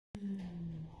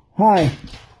Hi,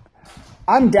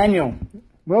 I'm Daniel.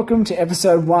 Welcome to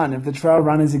episode 1 of the Trail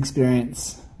Runners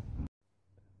Experience.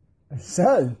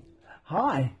 So,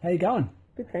 hi, how you going?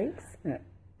 Good, thanks.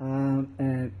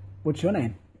 What's your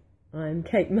name? I'm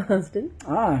Kate Marsden.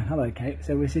 Ah, hello Kate.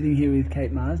 So we're sitting here with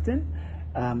Kate Marsden,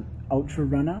 ultra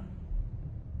runner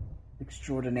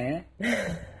extraordinaire,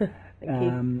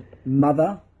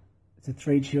 mother to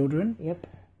 3 children. Yep.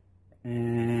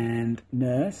 And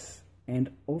nurse, and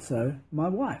also my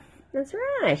wife. That's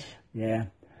right. Yeah.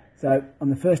 So on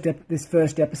the this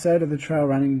first episode of the Trail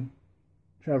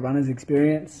Runners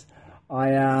Experience,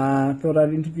 I thought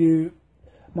I'd interview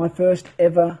my first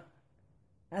ever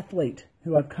athlete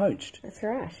who I've coached. That's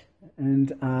right. And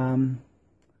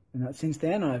since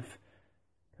then I've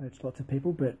coached lots of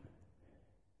people, but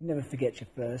you never forget your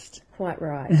first. Quite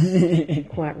right.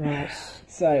 Quite right.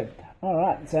 So, all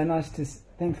right. So nice to.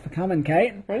 Thanks for coming,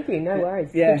 Kate. Thank you. No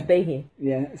worries. Yeah. Good to be here.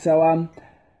 Yeah. So I'm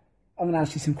going to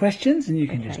ask you some questions, and you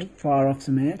can just fire off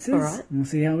some answers. All right. And we'll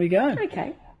see how we go.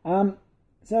 Okay.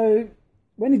 So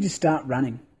when did you start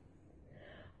running?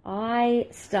 I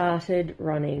started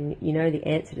running. You know the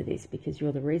answer to this because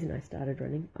you're the reason I started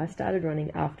running. I started running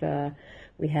after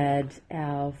we had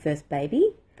our first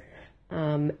baby.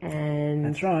 And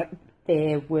That's right.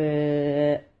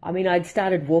 I'd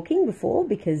started walking before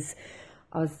because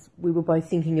we were both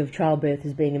thinking of childbirth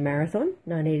as being a marathon,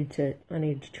 and I needed to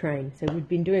train. So we'd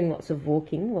been doing lots of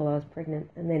walking while I was pregnant,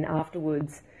 and then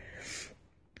afterwards,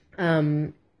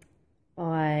 I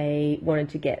wanted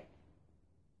to get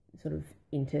sort of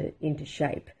into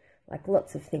shape. Like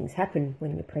lots of things happen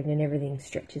when you're pregnant, everything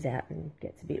stretches out and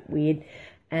gets a bit weird,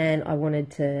 and I wanted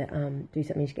to do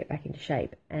something to get back into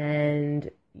shape.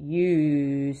 And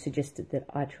you suggested that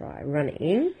I try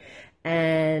running,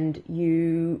 and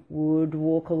you would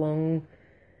run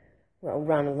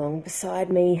along beside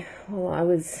me while I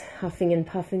was huffing and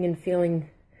puffing and feeling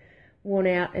worn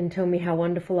out, and tell me how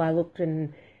wonderful I looked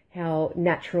and how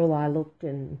natural I looked,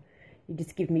 and you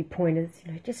just give me pointers,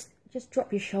 just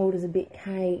drop your shoulders a bit,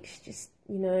 Kate, just,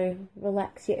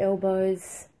 relax your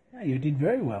elbows. Oh, you did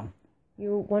very well.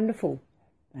 You're wonderful.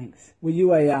 Thanks. Were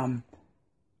you a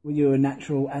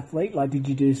natural athlete? Like, did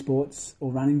you do sports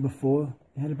or running before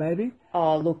you had a baby?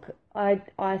 Oh, look, I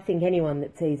think anyone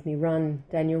that sees me run,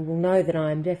 Daniel, will know that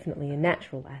I am definitely a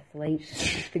natural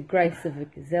athlete, the grace of a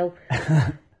gazelle.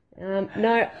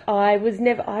 No, I was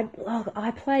never.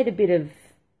 I played a bit of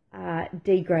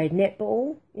D grade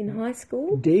netball in high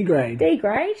school. D grade. D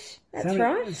grade. That's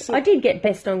right. I did get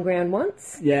best on ground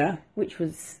once. Yeah. Which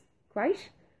was great.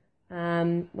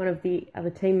 One of the other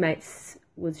teammates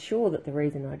was sure that the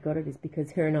reason I'd got it is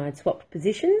because her and I had swapped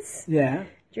positions. Yeah.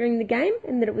 During the game,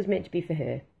 and that it was meant to be for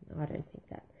her. I don't think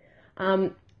that.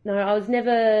 No, I was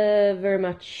never very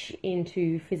much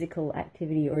into physical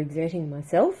activity or exerting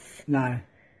myself. No.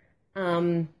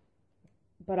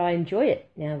 But I enjoy it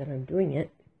now that I'm doing it.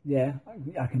 Yeah,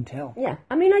 I can tell. Yeah.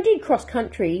 I mean, I did cross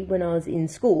country when I was in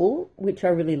school, which I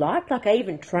really liked. Like, I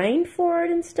even trained for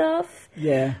it and stuff.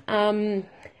 Yeah. And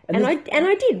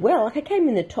I did well. Like, I came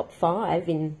in the top 5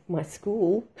 in my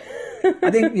school.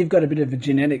 I think you've got a bit of a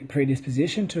genetic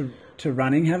predisposition to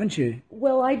running, haven't you?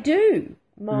 Well, I do.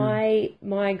 My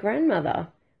grandmother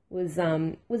was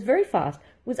very fast.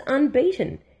 Was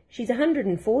unbeaten. She's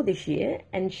 104 this year,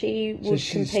 and she was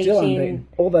competing. Still unbeaten.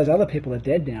 All those other people are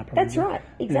dead now, probably. That's right.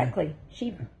 Exactly.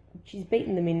 Yeah. She's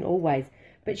beaten them in all ways.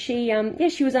 But she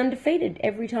was undefeated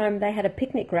every time they had a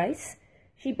picnic race.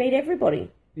 She beat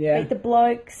everybody. Yeah. Beat the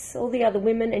blokes, all the other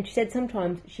women, and she said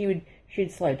sometimes she'd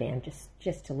slow down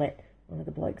just to let one of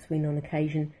the blokes win on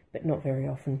occasion, but not very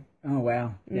often. Oh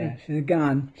wow. Yeah, she's a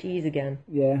gun. She is a gun.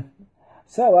 Yeah.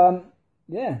 So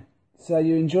so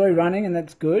you enjoy running, and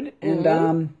that's good. And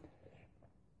how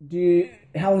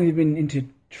long have you been into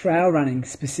trail running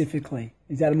specifically?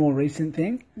 Is that a more recent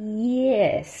thing?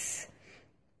 Yes.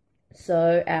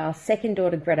 So our second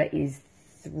daughter Greta is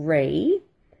 3.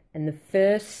 And the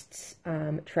first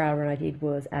trail run I did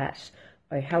was at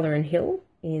O'Halloran Hill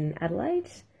in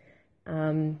Adelaide.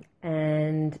 And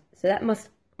so that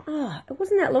it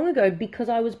wasn't that long ago because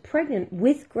I was pregnant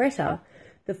with Greta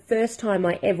the first time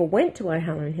I ever went to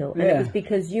O'Halloran Hill. And it was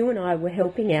because you and I were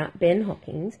helping out Ben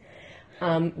Hawkins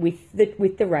with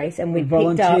the race, and we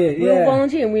were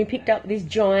volunteer, and we picked up this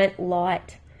giant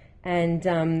light,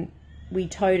 and we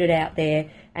towed it out there,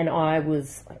 and I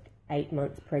was like 8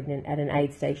 months pregnant at an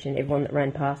aid station. Everyone that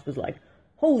ran past was like,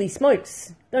 holy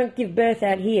smokes, don't give birth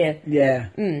out here. Yeah.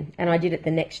 And I did it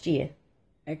the next year.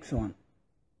 Excellent.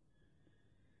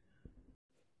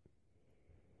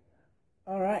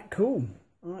 All right, cool.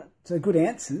 All right, so good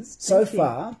answers so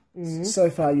far. Mm-hmm. So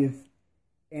far you've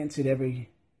answered every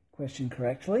question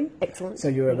correctly. Excellent. So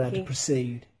you're Thank allowed you. to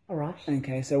proceed. All right.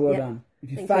 Okay, so well Yep. done. If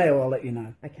you Thank fail, you. I'll let you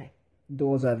know. Okay.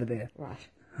 Door's over there. Right.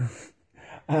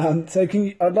 So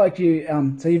I'd like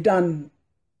you, so you've done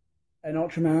an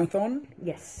ultra marathon?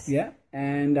 Yes. Yeah.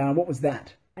 And what was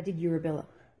that? I did Eurobilla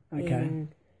in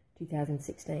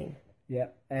 2016. Yeah.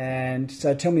 And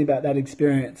so tell me about that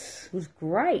experience. It was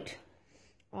great.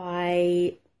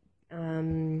 I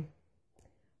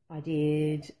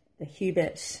did the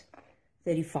Hubert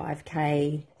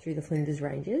 35k through the Flinders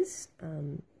Ranges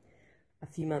a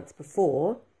few months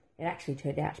before. It actually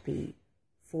turned out to be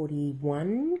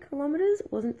 41 kilometres.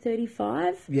 It wasn't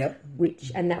 35. Yep.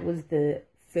 And that was the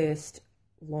first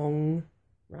long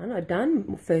run I'd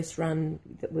done. First run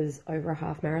that was over a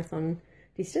half marathon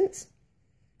distance.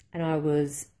 And I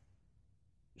was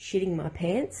shitting my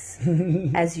pants,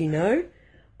 as you know.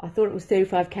 I thought it was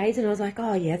 35 k's, and I was like,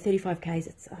 "Oh yeah, 35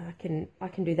 k's. I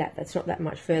can do that. That's not that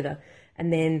much further."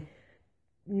 And then,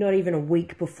 not even a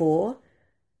week before,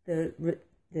 the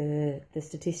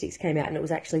statistics came out, and it was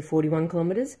actually 41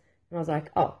 kilometres. And I was like,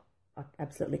 "Oh, I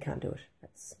absolutely can't do it.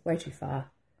 That's way too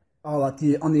far." Oh, like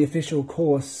on the official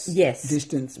course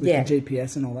distance with the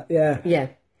GPS and all that. Yeah. Yeah.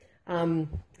 I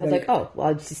was like, "Oh, well,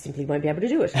 I just simply won't be able to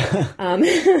do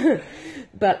it."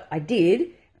 But I did,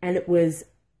 and it was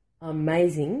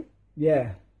amazing.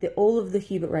 Yeah. All of the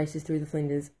Hubert races through the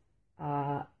Flinders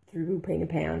through Wilpena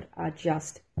Pound are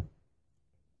just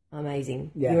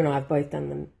amazing. Yeah. You and I have both done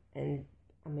them, and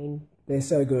I mean, they're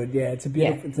so good. Yeah, it's a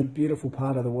beautiful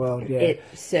part of the world. Yeah, it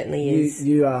certainly is.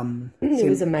 It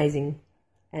was amazing.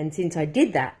 And since I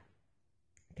did that,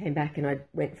 I came back and I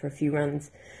went for a few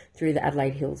runs through the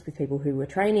Adelaide Hills with people who were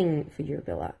training for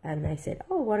Eurobilla, and they said,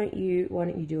 "Oh, why don't you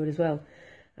do it as well?"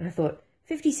 And I thought,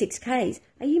 56 k's?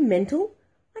 Are you mental?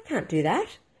 I can't do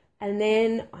that. And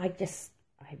then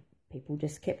people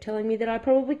just kept telling me that I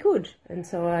probably could, and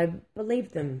so I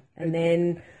believed them. And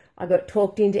then I got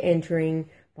talked into entering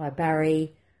by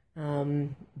Barry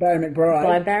McBride,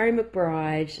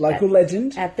 local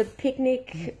legend, at the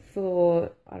picnic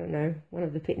for, I don't know, one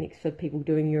of the picnics for people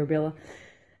doing Eurobilla.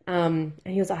 And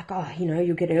he was like, "Oh,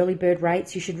 you'll get early bird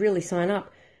rates. You should really sign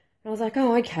up." And I was like,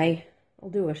 "Oh, okay, I'll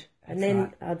do it." And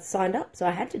then I'd signed up, so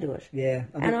I had to do it. Yeah.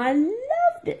 And I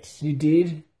loved it. You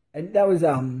did? And that was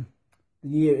the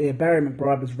year Barry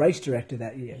McBride was race director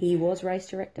that year. He was race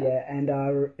director. Yeah, and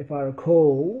if I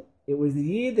recall, it was the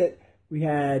year that we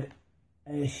had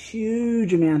a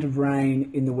huge amount of rain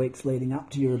in the weeks leading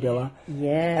up to Eurobilla.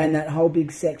 Yeah. And that whole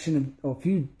big section or a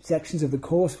few sections of the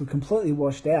course were completely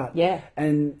washed out. Yeah.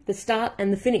 And the start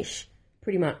and the finish,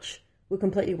 pretty much, were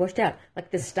completely washed out.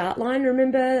 Like the start line,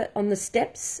 remember, on the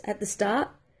steps at the start?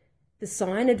 The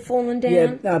sign had fallen down.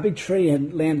 Yeah, a big tree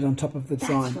had landed on top of the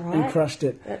sign and crushed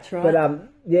it. That's right. But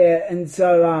and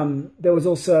so there was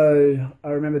also, I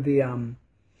remember there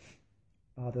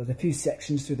was a few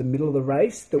sections through the middle of the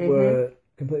race that were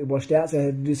completely washed out, so I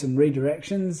had to do some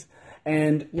redirections.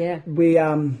 And we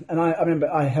and I remember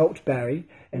I helped Barry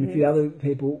and a few other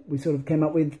people. We sort of came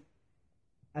up with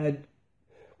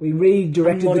we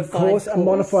redirected the course, a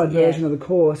modified version of the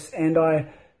course, and I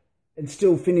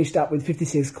still finished up with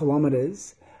 56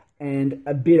 kilometres and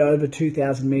a bit over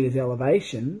 2,000 metres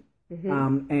elevation.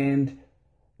 But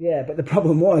the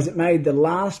problem was it made the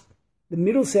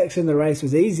middle section of the race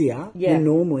was easier than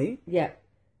normally. Yeah.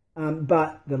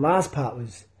 But the last part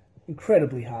was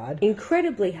incredibly hard.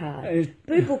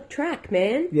 Blue Book track,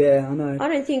 man. Yeah, I know. I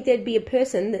don't think there'd be a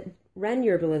person that ran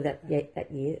Eurobilla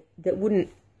that year that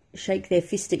wouldn't shake their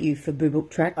fist at you for Blue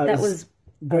Book track. That was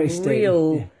very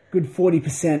steep. Good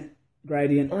 40%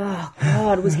 gradient. Oh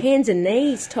God, it was hands and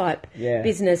knees type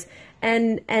business.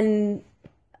 And who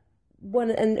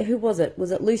was it?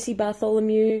 Was it Lucy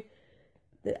Bartholomew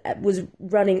that was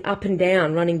running up and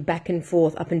down, running back and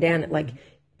forth, up and down, like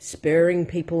spurring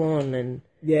people on and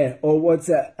or what's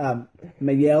that?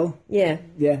 Miguel. Yeah.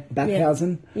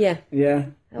 Backhausen. Yeah. Yeah.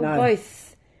 They were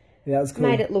both. Yeah, that was cool.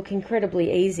 Made it look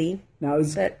incredibly easy. No,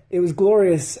 it was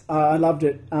glorious. I loved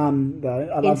it. Though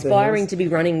I loved inspiring to be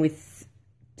running with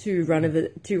two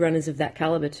runners of that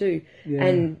caliber too. Yeah.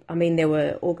 And I mean, there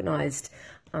were organised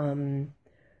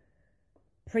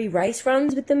pre-race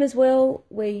runs with them as well,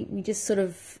 where we just sort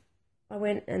of, I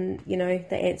went and they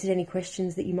answered any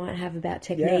questions that you might have about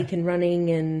technique and running,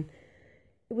 and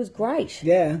it was great.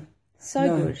 Yeah,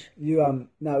 good.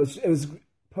 It was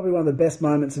probably one of the best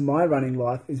moments in my running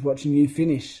life is watching you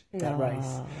finish that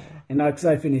race, and because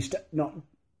I finished not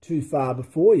too far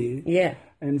before you. Yeah,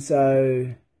 and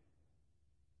so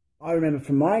I remember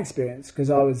from my experience, because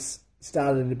I was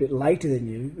started a bit later than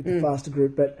you with the faster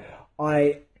group, but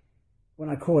when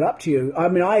I caught up to you, I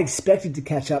mean, I expected to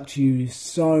catch up to you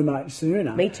so much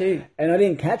sooner. Me too. And I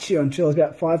didn't catch you until I was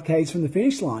about 5Ks from the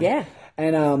finish line. Yeah.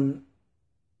 And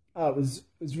it was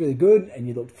really good, and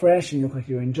you looked fresh, and you looked like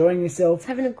you were enjoying yourself.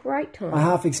 Having a great time. I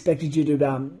half expected you to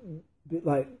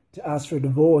to ask for a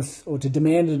divorce or to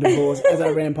demand a divorce as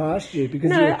I ran past you, because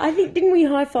No, I think, didn't we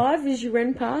high five as you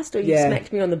ran past, or you Yeah.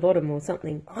 smacked me on the bottom or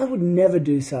something? I would never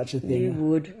do such a thing. You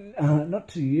would. Not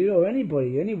to you or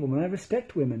anybody, any woman. I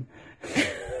respect women.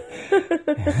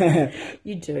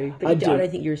 You do, but I I do. don't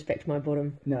think you respect my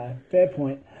bottom. No, fair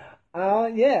point.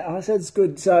 Yeah, I said it's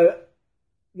good. So,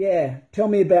 yeah, tell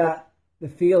me about the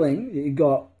feeling that you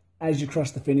got as you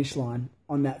crossed the finish line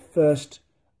on that first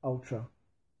ultra.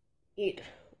 It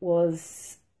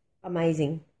was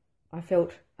amazing. I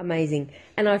felt amazing,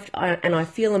 and I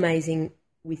feel amazing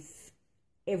with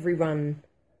every run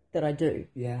that I do.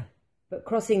 Yeah. But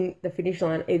crossing the finish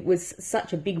line, it was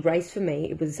such a big race for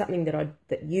me. It was something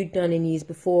that you'd done in years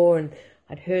before, and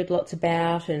I'd heard lots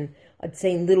about, and I'd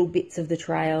seen little bits of the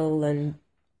trail, and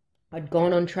I'd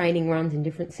gone on training runs in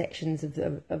different sections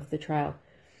of the trail,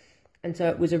 and so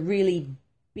it was a really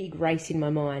big race in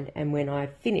my mind. And when I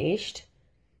finished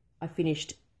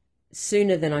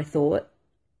sooner than I thought,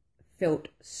 felt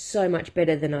so much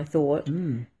better than I thought,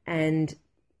 and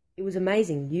it was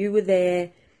amazing. You were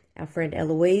there. Our friend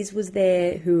Eloise was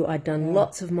there, who I'd done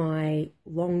lots of my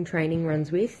long training runs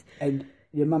with. And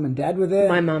your mum and dad were there?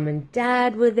 My mum and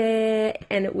dad were there,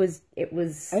 and it was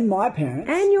And my parents.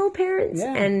 and your parents,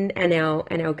 Yeah. and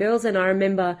our girls. And I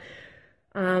remember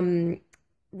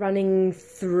running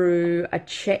through a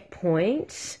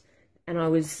checkpoint, and I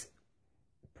was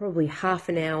probably half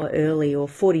an hour early or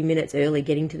 40 minutes early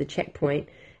getting to the checkpoint,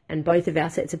 and both of our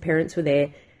sets of parents were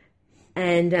there.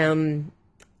 And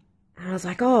I was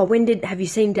like, "Oh, have you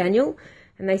seen Daniel?"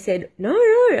 And they said, no.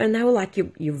 And they were like,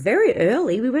 you're very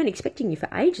early. We weren't expecting you for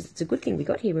ages. It's a good thing we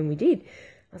got here when we did.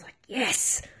 I was like,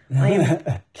 yes, I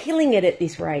am killing it at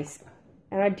this race.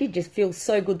 And I did just feel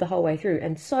so good the whole way through,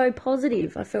 and so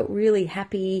positive. I felt really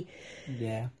happy.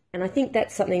 Yeah. And I think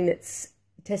that's something that's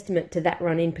a testament to that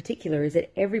run in particular, is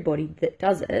that everybody that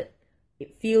does it,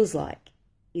 it feels like,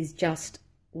 is just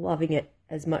loving it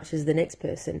as much as the next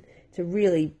person. It's a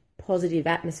really positive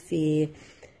atmosphere.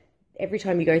 Every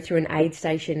time you go through an aid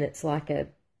station, it's like a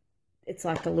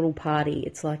little party.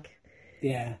 It's like,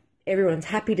 Yeah. everyone's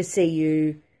happy to see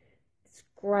you. It's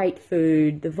great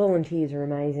food. The volunteers are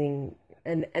amazing.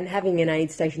 And having an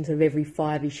aid station sort of every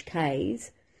 5-ish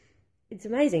Ks, it's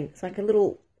amazing. It's like a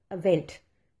little event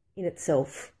in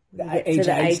itself. Each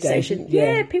aid station.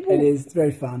 Yeah, people. It is. It's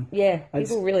very fun. Yeah,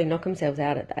 people really knock themselves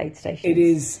out at the aid stations. It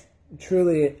is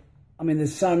truly, I mean,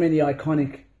 there's so many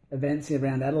iconic events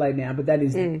around Adelaide now, but that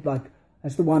is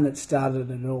that's the one that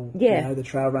started it all. Yeah. You know, the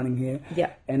trail running here.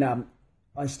 Yeah. And I've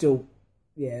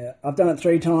done it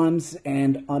 3 times,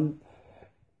 and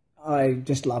I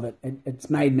just love it. It's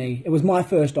made me. It was my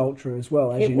first ultra as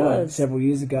well, as It you know, was. several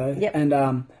years ago. Yep. And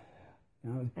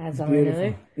As it's I beautiful.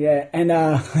 know. Yeah, and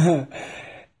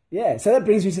yeah. So that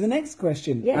brings me to the next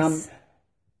question. Yes.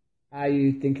 Are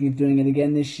you thinking of doing it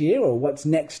again this year, or what's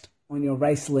next on your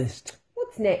race list?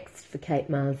 What's next for Kate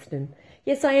Marsden?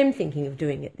 Yes, I am thinking of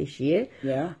doing it this year.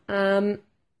 Yeah.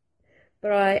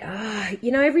 But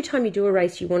every time you do a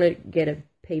race, you want to get a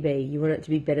PB. You want it to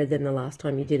be better than the last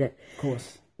time you did it. Of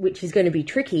course. Which is going to be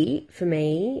tricky for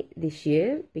me this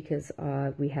year, because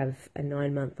we have a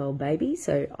 9-month-old baby,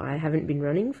 so I haven't been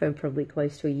running for probably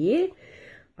close to a year.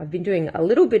 I've been doing a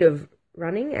little bit of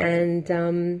running, and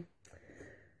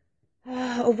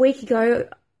a week ago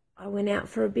I went out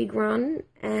for a big run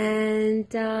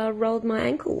and rolled my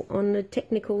ankle on a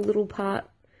technical little part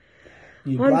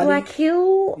on Black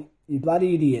Hill. You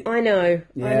bloody idiot. I know,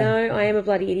 Yeah. I am a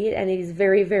bloody idiot, and it is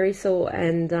very, very sore,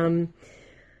 and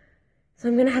so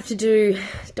I'm going to have to do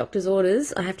doctor's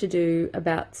orders. I have to do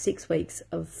about 6 weeks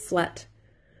of flat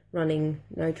running,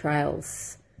 no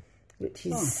trails, which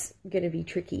is going to be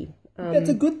tricky. That's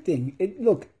a good thing.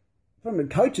 Look, from a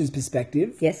coach's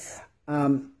perspective, Yes.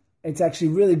 it's actually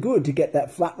really good to get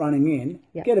that flat running in,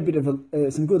 Yep. get a bit of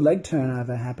some good leg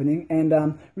turnover happening, and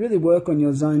really work on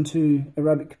your zone 2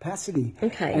 aerobic capacity.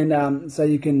 Okay. And so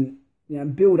you can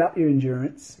build up your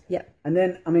endurance. Yep. And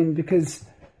then, I mean, because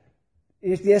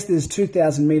yes, there's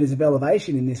 2,000 metres of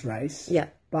elevation in this race. Yeah.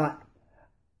 But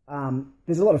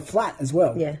there's a lot of flat as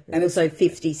well. Yeah. And And also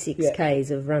 56 Ks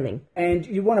of running. And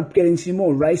you want to get into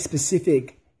more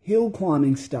race-specific hill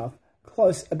climbing stuff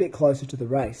a bit closer to the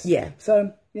race. Yeah.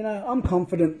 So, I'm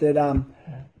confident that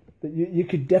that you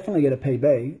could definitely get a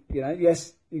PB.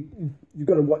 Yes, you've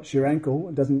got to watch your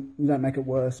ankle. You don't make it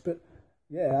worse, but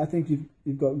Yeah, I think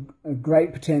you've got a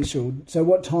great potential. So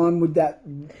what time would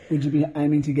you be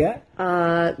aiming to get?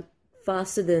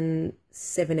 Faster than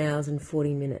 7 hours and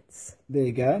 40 minutes. There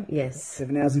you go. Yes.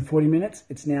 7 hours and 40 minutes.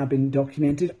 It's now been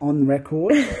documented on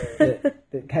record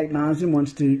that Kate Marsden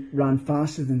wants to run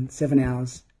faster than 7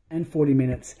 hours and 40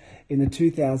 minutes in the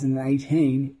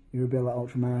 2018 Urabella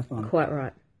Ultramarathon. Quite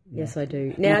right. Yeah. Yes, I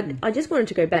do. Now, I just wanted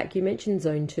to go back. You mentioned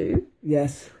Zone 2.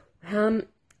 Yes.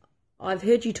 I've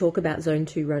heard you talk about Zone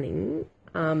 2 running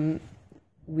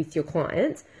with your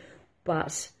clients,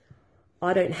 but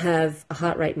I don't have a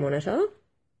heart rate monitor.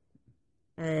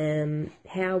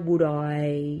 How would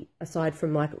I, aside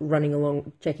from like running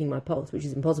along, checking my pulse, which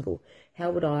is impossible,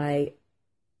 how would I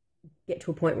get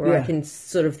to a point where I can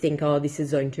sort of think, oh, this is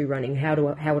Zone 2 running? How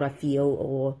would I feel,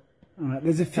 or all right,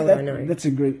 there's a few, how would I know? That's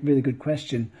a really good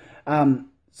question.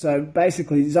 So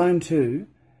basically, Zone 2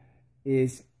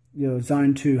 is your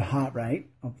Zone 2 heart rate,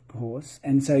 of course.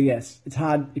 And so, yes, it's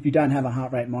hard if you don't have a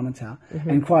heart rate monitor. Mm-hmm.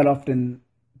 And quite often,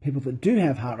 people that do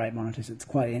have heart rate monitors, it's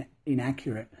quite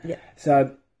inaccurate. Yeah.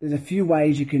 So there's a few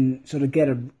ways you can sort of get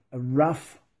a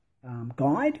rough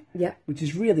guide, which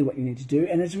is really what you need to do.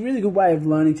 And it's a really good way of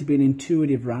learning to be an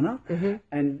intuitive runner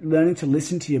and learning to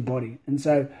listen to your body. And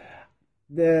so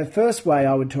the first way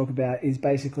I would talk about is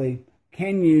basically,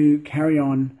 can you carry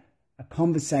on a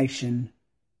conversation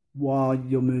while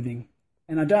you're moving?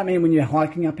 And I don't mean when you're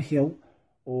hiking up a hill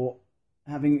or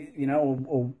having,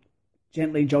 or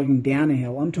gently jogging down a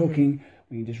hill. I'm talking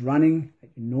when you're just running at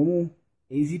your normal,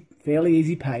 fairly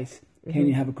easy pace. Can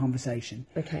you have a conversation?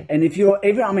 Okay. And if you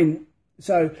can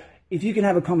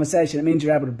have a conversation, it means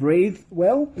you're able to breathe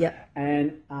well. Yeah.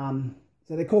 And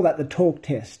so they call that the talk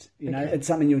test. You know, it's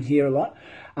something you'd hear a lot.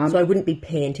 So I wouldn't be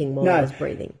panting while I was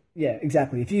breathing. Yeah,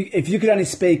 exactly. If you could only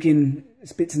speak in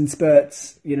spits and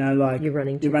spurts, like you're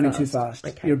running too fast.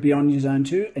 Okay. You're beyond your Zone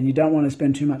 2, and you don't want to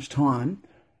spend too much time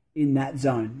in that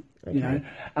zone. Okay.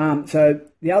 So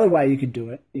the other way you could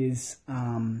do it is,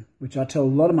 which I tell a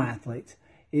lot of my athletes,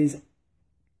 is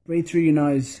breathe through your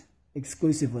nose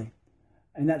exclusively.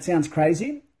 And that sounds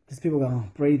crazy because people go, oh,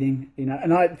 breathing,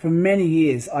 and for many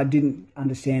years I didn't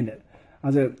understand it. I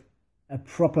was a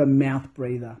proper mouth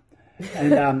breather.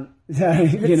 And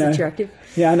That's attractive.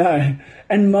 Yeah, I know.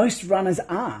 And most runners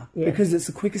are because it's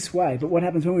the quickest way. But what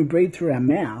happens when we breathe through our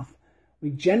mouth, we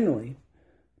generally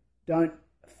don't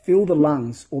fill the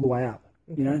lungs all the way up,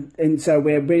 and so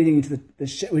we're breathing into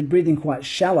we're breathing quite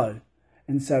shallow,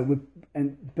 and so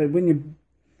but when you're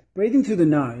breathing through the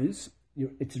nose, your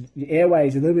airway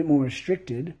is a little bit more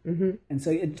restricted, and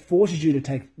so it forces you to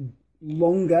take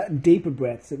longer, deeper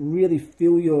breaths that really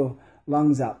fill your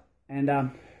lungs up.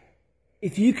 And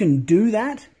if you can do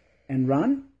that and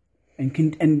run,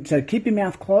 and so keep your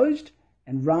mouth closed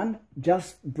and run,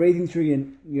 just breathing through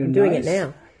your I'm nose. doing it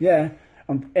now. Yeah,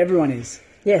 everyone is.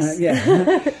 Yes.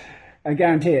 I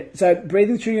guarantee it. So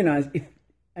breathing through your nose.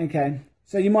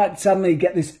 So you might suddenly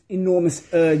get this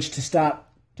enormous urge to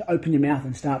open your mouth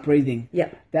and start breathing. Yeah.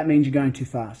 That means you're going too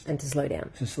fast. And to slow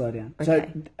down. Okay. So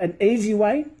an easy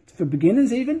way for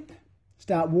beginners even,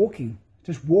 start walking.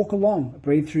 Just walk along.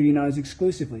 Breathe through your nose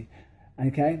exclusively.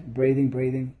 Okay.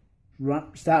 Breathing.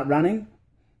 Start running.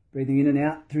 Breathing in and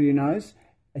out through your nose.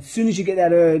 As soon as you get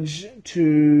that urge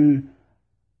to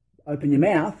open your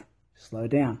mouth, slow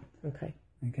down. Okay.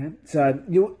 So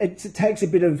it takes a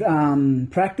bit of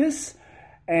practice,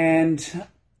 and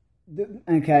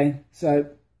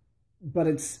but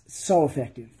it's so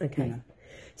effective. Okay.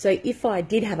 So if I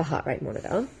did have a heart rate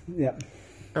monitor,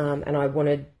 and I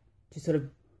wanted to sort of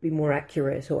be more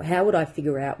accurate, or how would I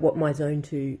figure out what my Zone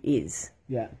 2 is?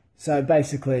 Yeah. So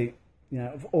basically,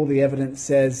 all the evidence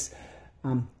says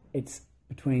it's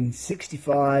between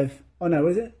 65. Oh no,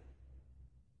 is it?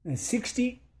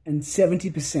 60 and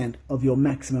 70% of your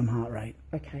maximum heart rate.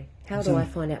 Okay. How do I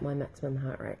find out my maximum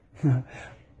heart rate?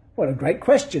 What a great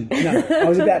question. No, I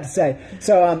was about to say.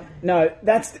 So, no,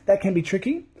 that can be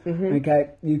tricky. Mm-hmm. Okay.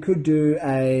 You could do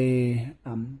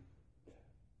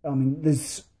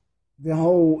there's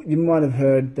you might have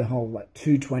heard the whole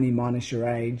 220 minus your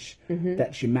age. Mm-hmm.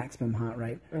 That's your maximum heart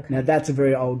rate. Okay. Now, that's a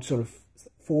very old sort of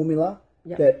formula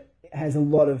that has a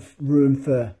lot of room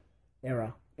for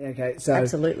error. Okay, so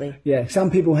absolutely, some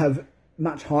people have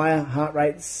much higher heart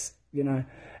rates.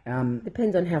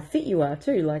 Depends on how fit you are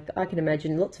too. Like I can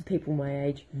imagine lots of people my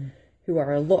age who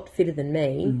are a lot fitter than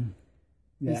me.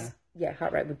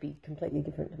 Heart rate would be completely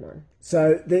different to mine.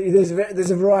 So there's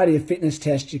a variety of fitness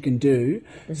tests you can do.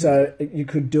 Mm-hmm. So you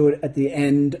could do it at the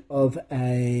end of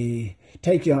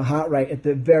take your heart rate at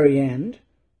the very end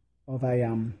of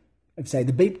say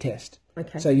the beep test.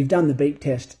 Okay. So you've done the beep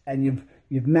test and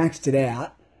you've maxed it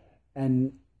out.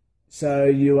 And So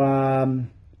you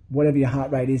whatever your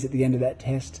heart rate is at the end of that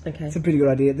test. Okay. It's a pretty good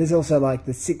idea. There's also like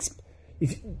the 6.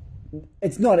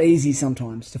 It's not easy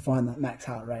sometimes to find that max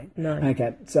heart rate. No.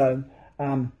 Okay. So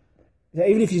even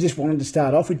if you just wanted to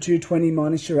start off with 220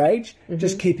 minus your age,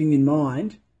 just keeping in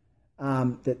mind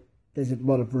that there's a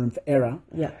lot of room for error.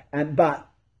 Yeah. And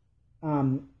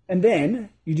then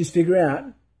you just figure out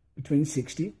between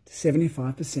 60 to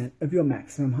 75% of your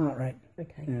maximum heart rate.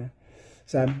 Okay. Yeah.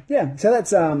 So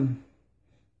that's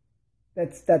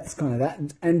kind of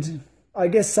that. And I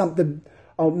guess I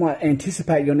might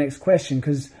anticipate your next question,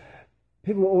 because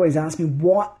people always ask me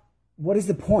what is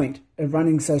the point of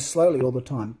running so slowly all the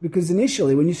time? Because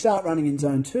initially, when you start running in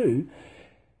zone 2,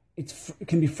 it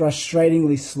can be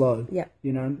frustratingly slow. Yeah.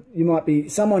 You know, you might be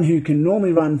someone who can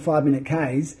normally run 5-minute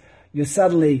Ks. You're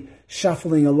suddenly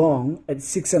shuffling along at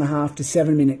 6.5 to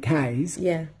 7-minute Ks.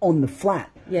 Yeah. On the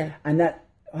flat. Yeah. And that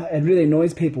it really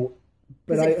annoys people.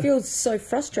 But Because it feels so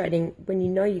frustrating when you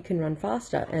know you can run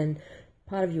faster, and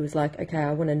part of you is like, okay,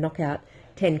 I want to knock out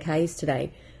 10 Ks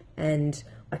today, and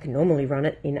I can normally run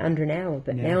it in under an hour,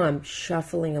 but now I'm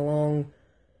shuffling along,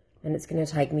 and it's going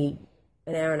to take me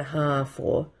an hour and a half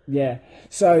or... Yeah.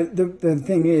 So the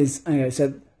thing is,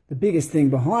 so the biggest thing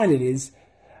behind it is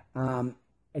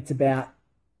it's about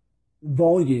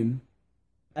volume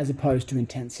as opposed to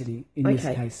intensity in this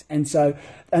case. And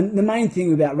the main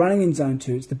thing about running in zone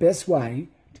 2, it's the best way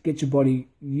to get your body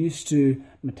used to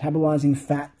metabolizing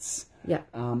fats. Yeah.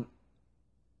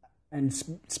 And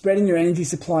spreading your energy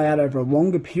supply out over a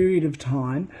longer period of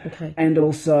time. Okay. And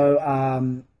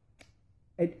also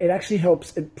it actually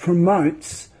helps, it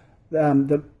promotes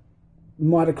the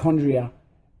mitochondria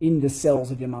in the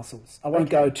cells of your muscles. I won't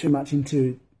go too much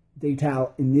into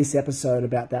detail in this episode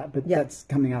about that, but that's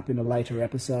coming up in a later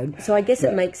episode. So I guess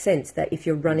it makes sense that if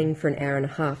you're running for an hour and a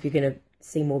half, you're going to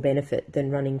see more benefit than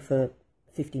running for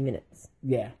 50 minutes.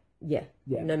 Yeah. Yeah.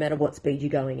 No matter what speed you're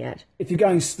going at. If you're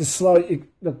going the slow,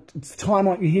 it's time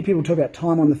on. You hear people talk about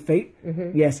time on the feet.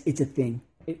 Yes, it's a thing,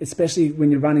 especially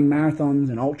when you're running marathons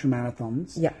and ultra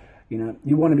marathons. Yeah. You know,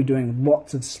 you want to be doing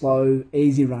lots of slow,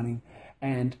 easy running,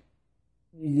 and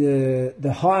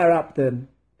the higher up the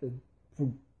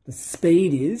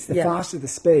speed is, the faster the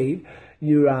speed,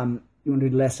 you want to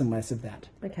do less and less of that.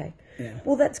 Okay. Yeah.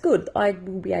 Well, that's good. I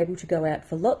will be able to go out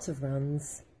for lots of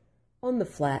runs on the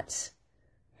flat.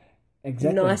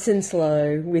 Exactly. Nice and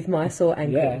slow with my sore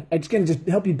ankle. Yeah, it's going to just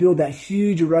help you build that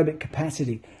huge aerobic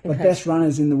capacity. The best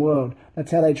runners in the world, that's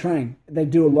how they train. They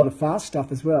do a lot of fast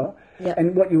stuff as well. Yep.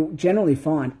 And what you'll generally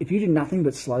find, if you do nothing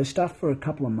but slow stuff for a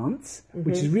couple of months,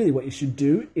 which is really what you should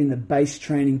do in the base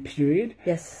training period,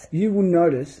 Yes. you will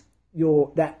notice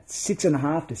that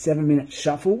 6.5 to 7 minute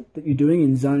shuffle that you're doing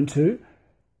in zone 2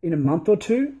 in a month or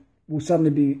two will suddenly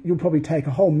be, you'll probably take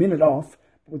a whole minute off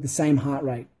with the same heart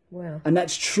rate. Wow. And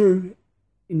that's true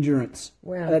endurance.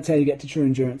 Wow. That's how you get to true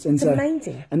endurance. And It's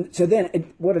amazing. And so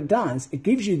then what it does, it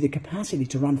gives you the capacity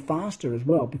to run faster as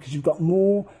well, because you've got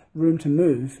more room to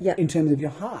move in terms of your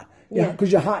heart. Yeah.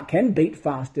 Because your heart can beat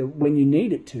faster when you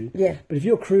need it to. Yeah. But if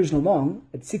you're cruising along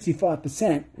at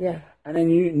 65%, and then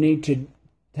you need to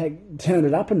turn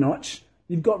it up a notch,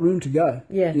 you've got room to go.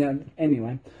 Yeah. You know,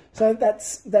 anyway. So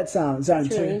that's zone 2. It's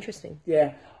really interesting.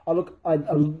 Yeah.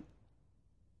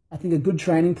 I think a good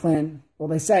training plan, well,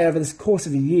 they say over the course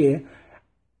of a year,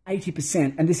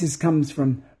 80%, and this comes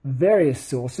from various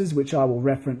sources, which I will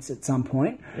reference at some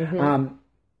point,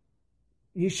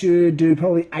 you should do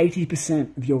probably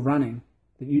 80% of your running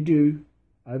that you do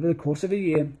over the course of a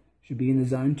year should be in the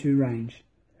zone 2 range.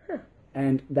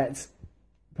 And that's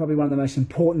probably one of the most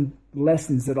important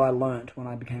lessons that I learnt when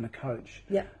I became a coach.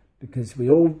 Yeah. Because a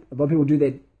lot of people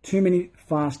do too many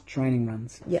fast training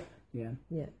runs. Yeah. Yeah.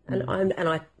 Yeah. And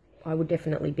I would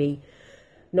definitely be,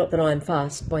 not that I'm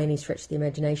fast by any stretch of the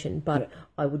imagination, but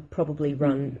I would probably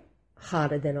run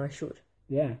harder than I should.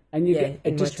 Yeah. And you get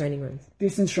in my training runs.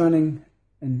 Distance running,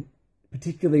 and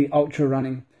particularly ultra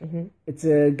running, it's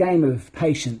a game of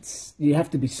patience. You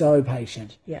have to be so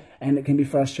patient. Yeah. And it can be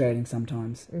frustrating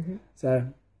sometimes.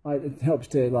 So it helps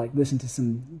to listen to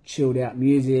some chilled out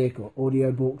music or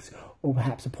audio books, or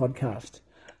perhaps a podcast.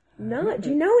 No, do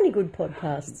you know any good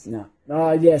podcasts? No.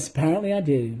 Yes, apparently I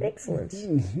do. Excellent.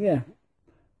 Yeah.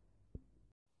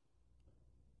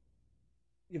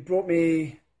 You've brought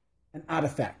me an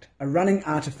artifact, a running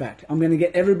artifact. I'm going to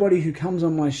get everybody who comes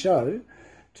on my show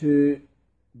to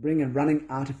bring a running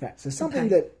artifact. So something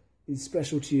that is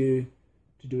special to you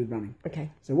to do with running. Okay.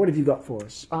 So what have you got for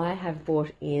us? I have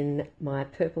brought in my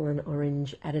purple and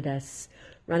orange Adidas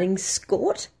running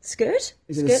skirt.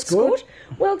 Is it a skirt?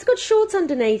 Well, it's got shorts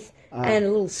underneath and a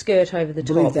little skirt over the I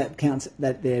believe top. that counts,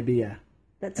 that there be a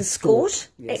That's a skort?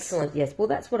 Yes. Excellent, yes. Well,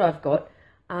 that's what I've got.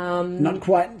 Not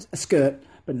quite a skirt,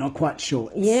 but not quite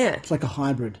shorts. Yeah. It's like a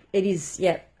hybrid. It is,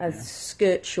 a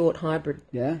skirt-short hybrid.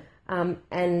 Yeah.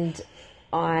 And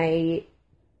I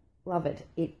love it.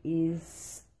 It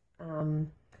is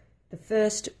the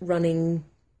first running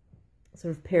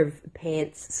sort of pair of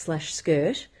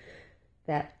pants/skirt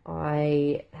that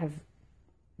I have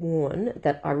worn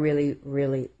that I really,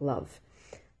 really love.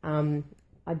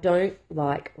 I don't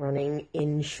like running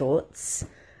in shorts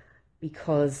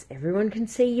because everyone can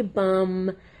see your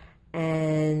bum,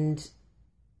 and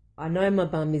I know my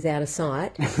bum is out of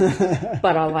sight,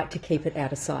 but I like to keep it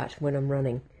out of sight when I'm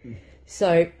running.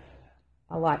 So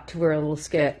I like to wear a little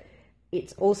skirt.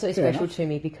 It's also special to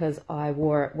me because I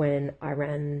wore it when I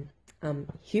ran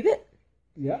Hubert.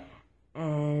 Yeah.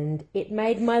 And it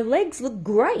made my legs look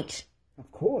great.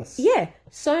 Of course. Yeah,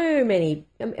 so many.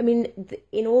 I mean,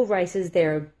 in all races,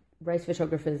 there are race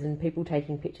photographers and people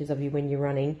taking pictures of you when you're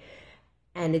running.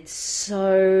 And it's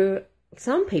so...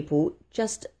 Some people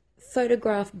just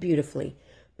photograph beautifully.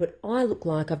 But I look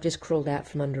like I've just crawled out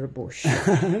from under a bush. You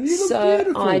look so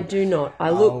beautiful. I do not. I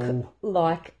look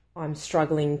like I'm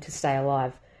struggling to stay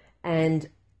alive. And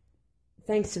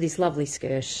thanks to this lovely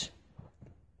skirt,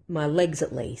 my legs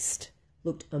at least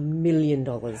looked $1 million.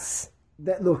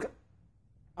 Look,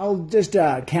 I'll just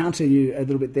counter you a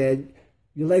little bit there.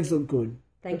 Your legs look good.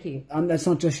 Thank you. That's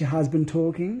not just your husband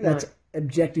talking. That's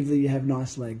objectively you have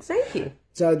nice legs. Thank you.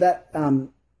 So that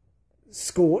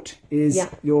skort is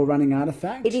your running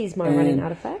artefact. It is my running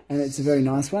artefact. And it's a very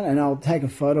nice one. And I'll take a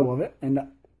photo of it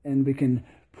and we can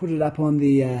put it up on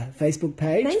the Facebook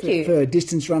page for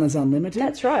Distance Runners Unlimited.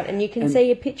 That's right. And you can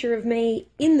see a picture of me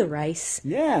in the race.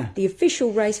 Yeah. The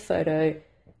official race photo,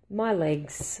 my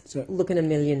legs looking $1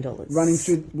 million. Running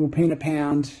through Wilpena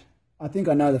Pound. I think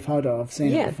I know the photo. I've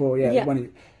seen it before. Yeah.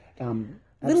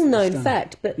 Little known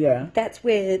fact, but that's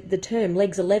where the term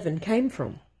legs 11 came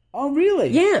from. Oh, really?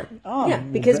 Yeah. Oh, yeah,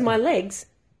 because my legs,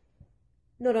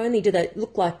 not only do they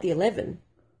look like the 11,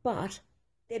 but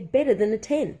they're better than a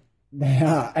 10. They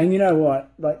are. And you know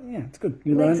what? It's good.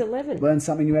 You legs 11. Learn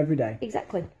something new every day.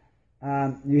 Exactly.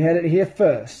 You had it here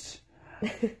first.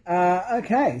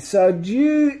 Okay, so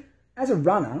as a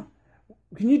runner,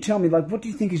 can you tell me, what do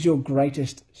you think is your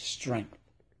greatest strength?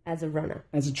 As a runner?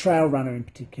 As a trail runner in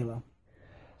particular.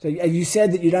 So you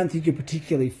said that you don't think you're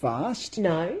particularly fast.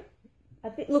 No. I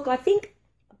think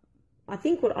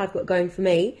what I've got going for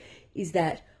me is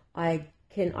that I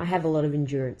have a lot of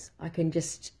endurance. I can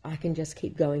just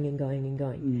keep going and going and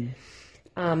going.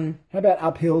 How about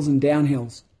uphills and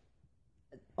downhills?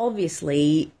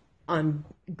 Obviously, I'm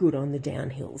good on the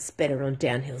downhills, better on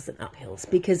downhills than uphills,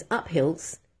 because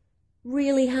uphills,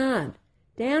 really hard.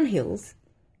 Downhills,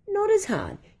 not as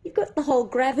hard. You've got the whole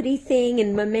gravity thing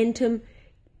and momentum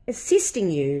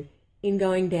assisting you in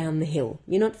going down the hill.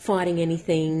 You're not fighting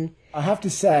anything. I have to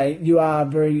say, you are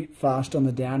very fast on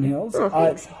the downhills. Oh,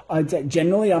 thanks. I'd say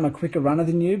generally I'm a quicker runner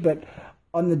than you, but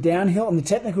on the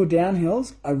technical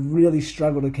downhills, I really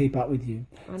struggle to keep up with you.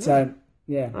 So,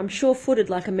 yeah. I'm sure-footed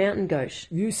like a mountain goat.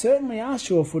 You certainly are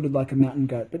sure-footed like a mountain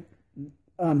goat, but...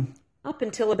 up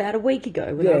until about a week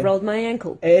ago when I rolled my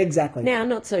ankle. Exactly. Now,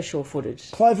 not so sure-footed.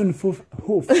 Cloven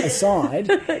hoof aside...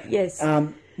 Yes.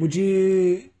 Do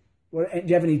you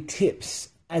have any tips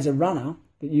as a runner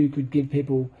that you could give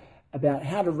people about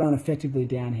how to run effectively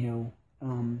downhill,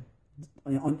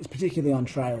 particularly on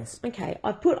trails? Okay,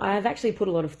 I have actually put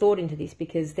a lot of thought into this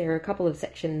because there are a couple of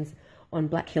sections on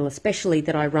Black Hill, especially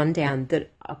that I run down that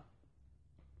are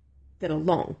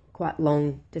long, quite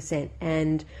long descent,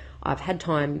 and I've had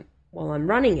time while I'm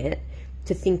running it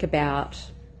to think about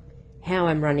how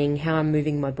I'm running, how I'm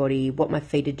moving my body, what my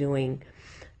feet are doing.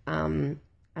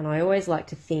 And I always like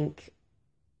to think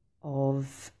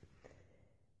of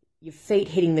your feet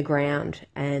hitting the ground,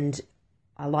 and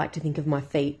I like to think of my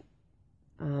feet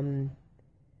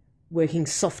working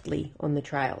softly on the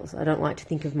trails. I don't like to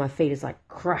think of my feet as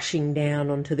crushing down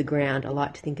onto the ground. I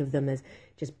like to think of them as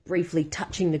just briefly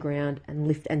touching the ground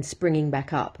and springing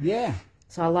back up. Yeah.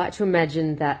 So I like to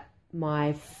imagine that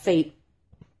my feet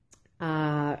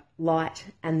are light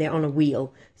and they're on a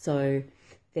wheel. So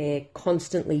they're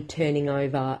constantly turning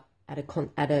over at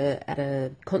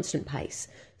a constant pace.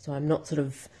 So I'm not sort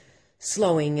of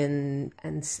slowing and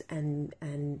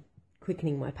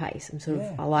quickening my pace.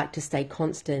 I like to stay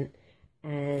constant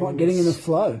and getting in the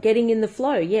flow. Getting in the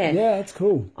flow, yeah. Yeah, that's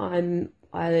cool.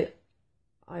 I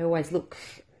always look.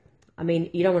 I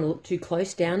mean, you don't want to look too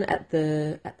close down at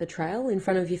the trail in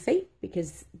front of your feet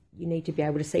because you need to be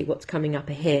able to see what's coming up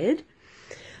ahead.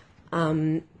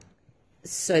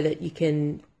 So that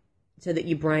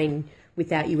your brain,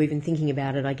 without you even thinking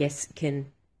about it, I guess,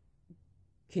 can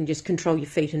just control your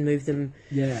feet and move them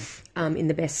in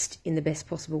the best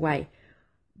possible way.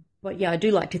 But yeah, I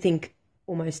do like to think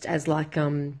almost as like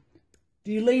Do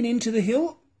you lean into the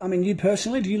hill? I mean, you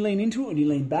personally, do you lean into it or do you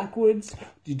lean backwards?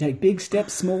 Do you take big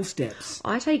steps, small steps?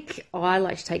 I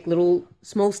like to take little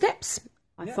small steps.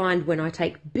 I find when I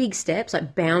take big steps,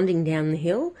 like bounding down the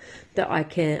hill, that I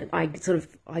get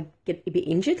a bit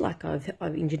injured. Like I've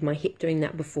injured my hip doing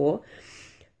that before.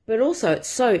 But also, it's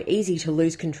so easy to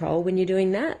lose control when you're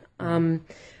doing that.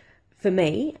 For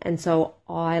me, and so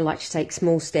I like to take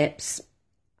small steps,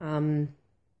 and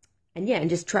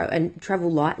just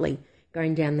travel lightly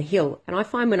going down the hill. And I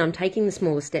find when I'm taking the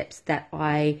smaller steps that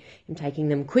I am taking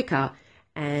them quicker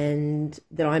and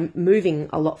that I'm moving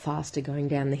a lot faster going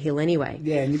down the hill anyway.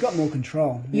 Yeah, and you've got more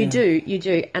control. You do.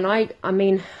 And I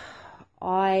mean,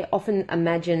 I often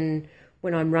imagine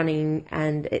when I'm running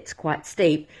and it's quite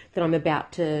steep that I'm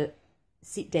about to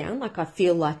sit down. Like I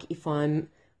feel like if I'm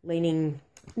leaning,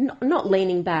 not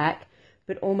leaning back,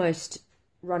 but almost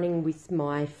running with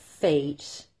my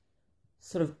feet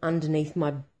sort of underneath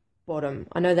my bottom.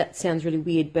 I know that sounds really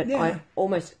weird, but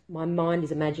my mind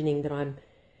is imagining that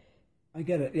I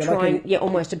get it. Yeah, trying,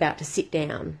 almost about to sit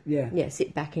down. Yeah.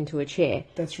 Sit back into a chair.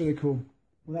 That's really cool.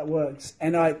 Well, that works.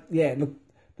 And look,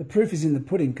 the proof is in the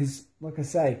pudding because, like I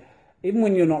say, even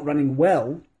when you're not running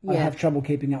well, I have trouble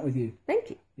keeping up with you. Thank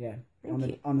you. Yeah. On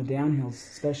the downhills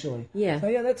especially. Yeah. So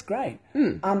yeah, that's great.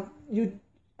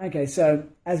 Okay, so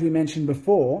as we mentioned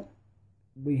before,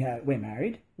 we're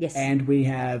married. Yes. And we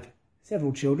have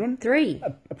several children. 3.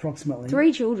 Approximately.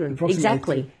 3 children.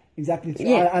 Exactly. Exactly 3.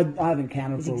 Yeah. I haven't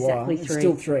counted for a while. Exactly It's 3.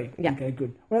 still 3. Yeah. Okay,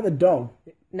 good. What about the dog?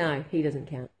 No, he doesn't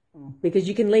count. Because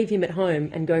you can leave him at home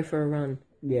and go for a run.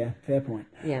 Yeah, fair point.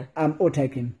 Yeah. Or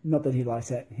take him. Not that he likes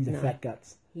that. He's a fat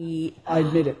guts. I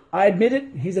admit it.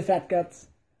 He's a fat guts.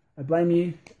 I blame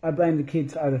you. I blame the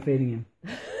kids for overfeeding him.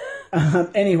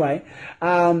 Anyway,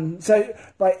 so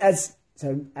as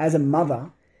a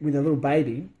mother with a little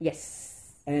baby. Yes.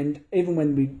 And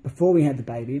even before we had the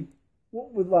baby,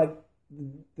 what were like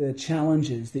the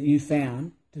challenges that you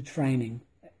found to training?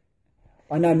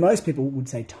 I know most people would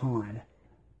say time.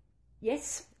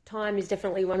 Yes, time is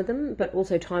definitely one of them, but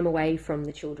also time away from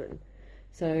the children.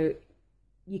 So,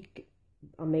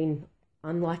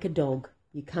 unlike a dog,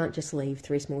 you can't just leave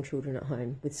 3 small children at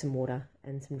home with some water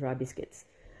and some dry biscuits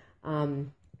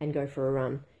and go for a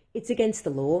run. It's against the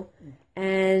law.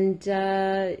 And,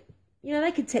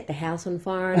 they could set the house on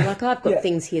fire. And, I've got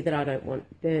things here that I don't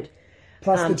want burnt.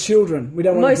 Plus the children. We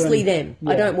don't want mostly them.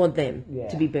 Yeah. I don't want them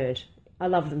to be burnt. I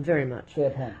love them very much.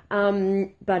 Fair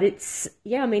point. But it's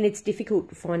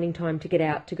difficult finding time to get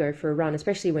out to go for a run,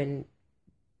 especially when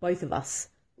both of us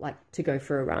like to go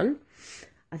for a run.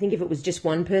 I think if it was just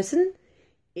one person,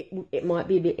 it might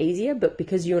be a bit easier, but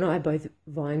because you and I are both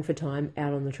vying for time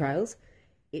out on the trails,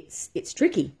 it's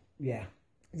tricky. Yeah.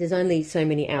 There's only so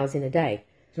many hours in a day.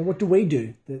 So what do we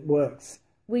do that works?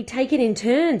 We take it in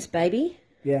turns, baby.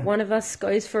 Yeah. One of us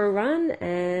goes for a run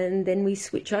and then we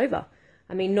switch over.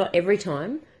 I mean, not every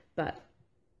time, but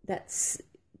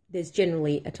there's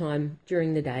generally a time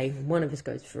during the day when one of us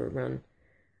goes for a run,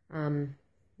 and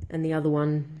the other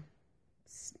one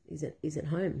is at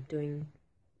home doing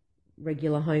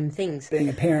regular home things. Being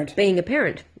a parent,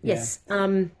 yes.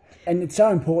 Yeah. And it's so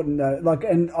important though.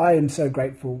 And I am so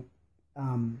grateful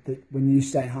that when you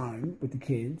stay home with the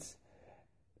kids.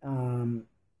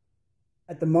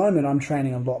 At the moment, I'm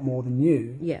training a lot more than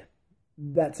you. Yeah,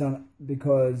 that's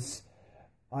because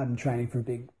I'm training for a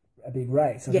big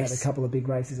race. I've had a couple of big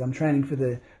races. I'm training for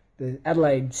the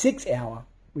Adelaide 6 Hour,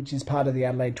 which is part of the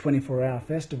Adelaide 24-Hour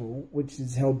Festival, which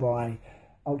is held by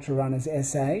Ultra Runners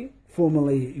SA,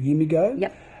 formerly Umigo.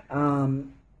 Yep.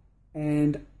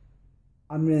 And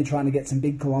I'm really trying to get some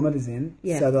big kilometres in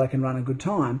so that I can run a good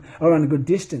time or run a good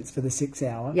distance for the 6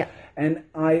 Hour. Yeah. And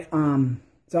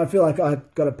so I feel like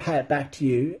I've got to pay it back to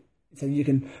you so you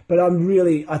can. But I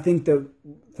think that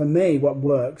for me, what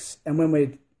works, and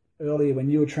when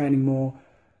you were training more,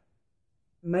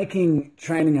 making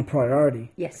training a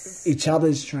priority. Yes. Each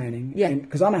other's training. Yeah.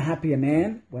 Because I'm a happier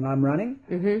man when I'm running.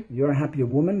 Mm-hmm. You're a happier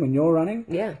woman when you're running.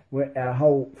 Yeah. Our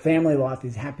whole family life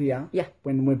is happier. Yeah.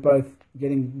 When we're both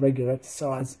getting regular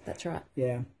exercise. That's right.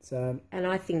 Yeah. So. And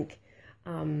I think,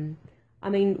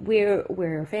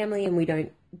 we're a family and we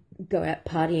don't go out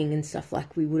partying and stuff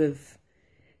like we would have,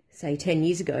 say, 10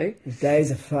 years ago. The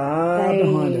days are far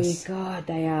behind us. God,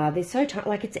 they are. They're so tight.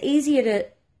 Like, it's easier to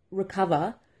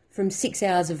recover from 6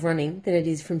 hours of running than it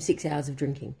is from 6 hours of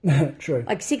drinking. True.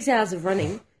 Like 6 hours of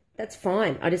running, that's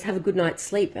fine. I just have a good night's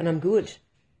sleep and I'm good.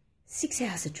 6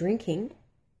 hours of drinking,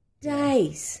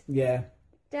 days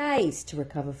to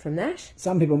recover from that.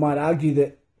 Some people might argue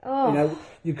that, Oh,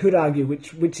 you could argue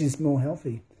which is more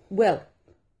healthy. well,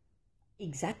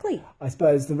 exactly. I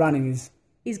suppose the running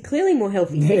Is clearly more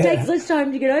healthy. Yeah. It takes less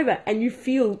time to get over, and you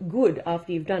feel good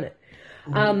after you've done it.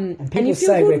 and And people you feel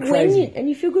say we're good crazy. and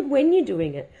you feel good when you're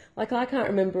doing it. Like, I can't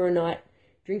remember a night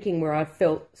drinking where I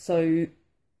felt so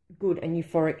good and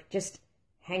euphoric just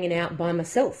hanging out by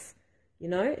myself.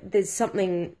 There's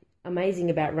something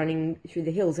amazing about running through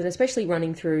the hills, and especially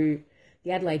running through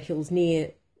the Adelaide Hills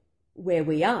near where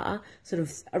we are, sort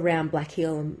of around Black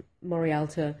Hill and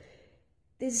Morialta.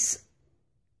 There's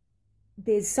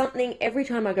something, every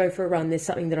time I go for a run, there's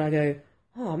something that I go,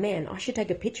 oh man, I should take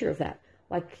a picture of that.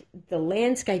 Like, the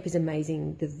landscape is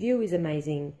amazing, the view is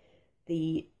amazing,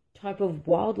 the type of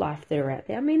wildlife that are out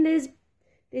there. I mean, there's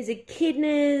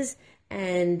echidnas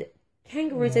and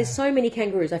kangaroos. There's so many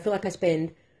kangaroos. I feel like I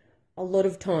spend a lot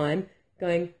of time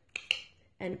going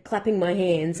and clapping my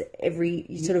hands every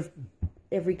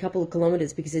couple of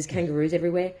kilometres because there's kangaroos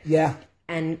everywhere. Yeah.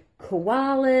 And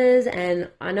koalas, and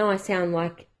I know I sound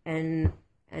like an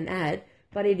ad,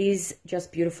 but it is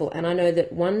just beautiful. And I know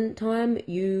that one time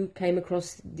you came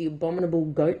across the abominable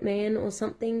goat man or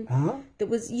something. Huh? That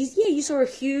was, you saw a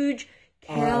huge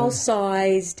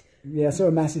cow-sized Yeah, I saw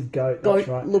a massive goat. That's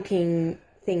right. goat-looking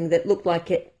thing that looked like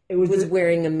it was was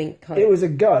wearing a mink coat. It was a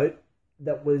goat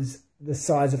that was the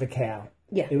size of a cow.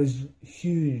 Yeah. It was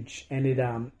huge, and it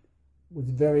was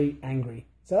very angry.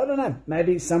 So I don't know,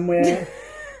 maybe somewhere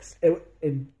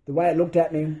the way it looked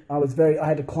at me, I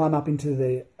had to climb up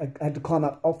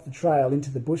off the trail into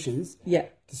the bushes. Yeah.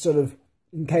 To sort of,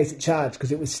 in case it charged,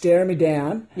 because it was staring me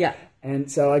down. Yeah.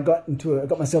 And so I got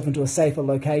myself into a safer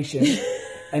location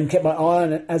and kept my eye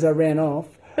on it as I ran off.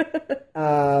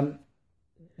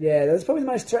 That's probably the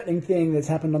most threatening thing that's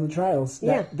happened on the trails.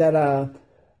 That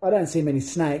I don't see many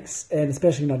snakes, and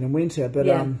especially not in winter. But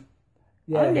I've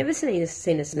never seen a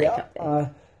snake up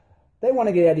there. They want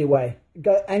to get out of your way.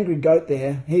 Angry goat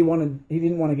there. He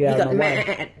didn't want to get out of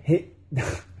my way.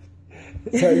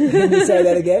 So can you say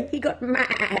that again? He got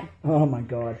mad. Oh my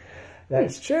God,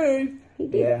 that's true. He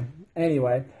did. Yeah.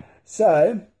 Anyway,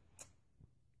 so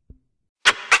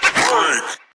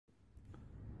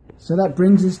that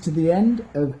brings us to the end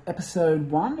of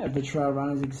episode 1 of the Trail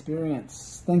Runners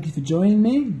Experience. Thank you for joining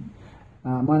me.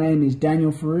 My name is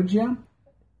Daniel Ferrugia,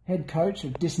 head coach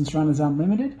of Distance Runners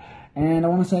Unlimited, and I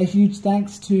want to say a huge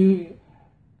thanks to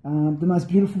the most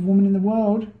beautiful woman in the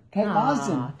world, Kate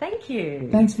Marsden. Thank you.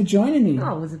 Thanks for joining me.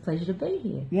 Oh, it was a pleasure to be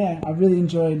here. Yeah, I really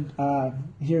enjoyed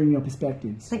hearing your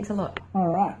perspectives. Thanks a lot. All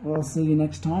right, well, I'll see you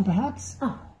next time, perhaps.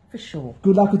 Oh, for sure.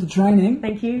 Good luck with the training.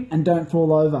 Thank you. And don't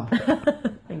fall over.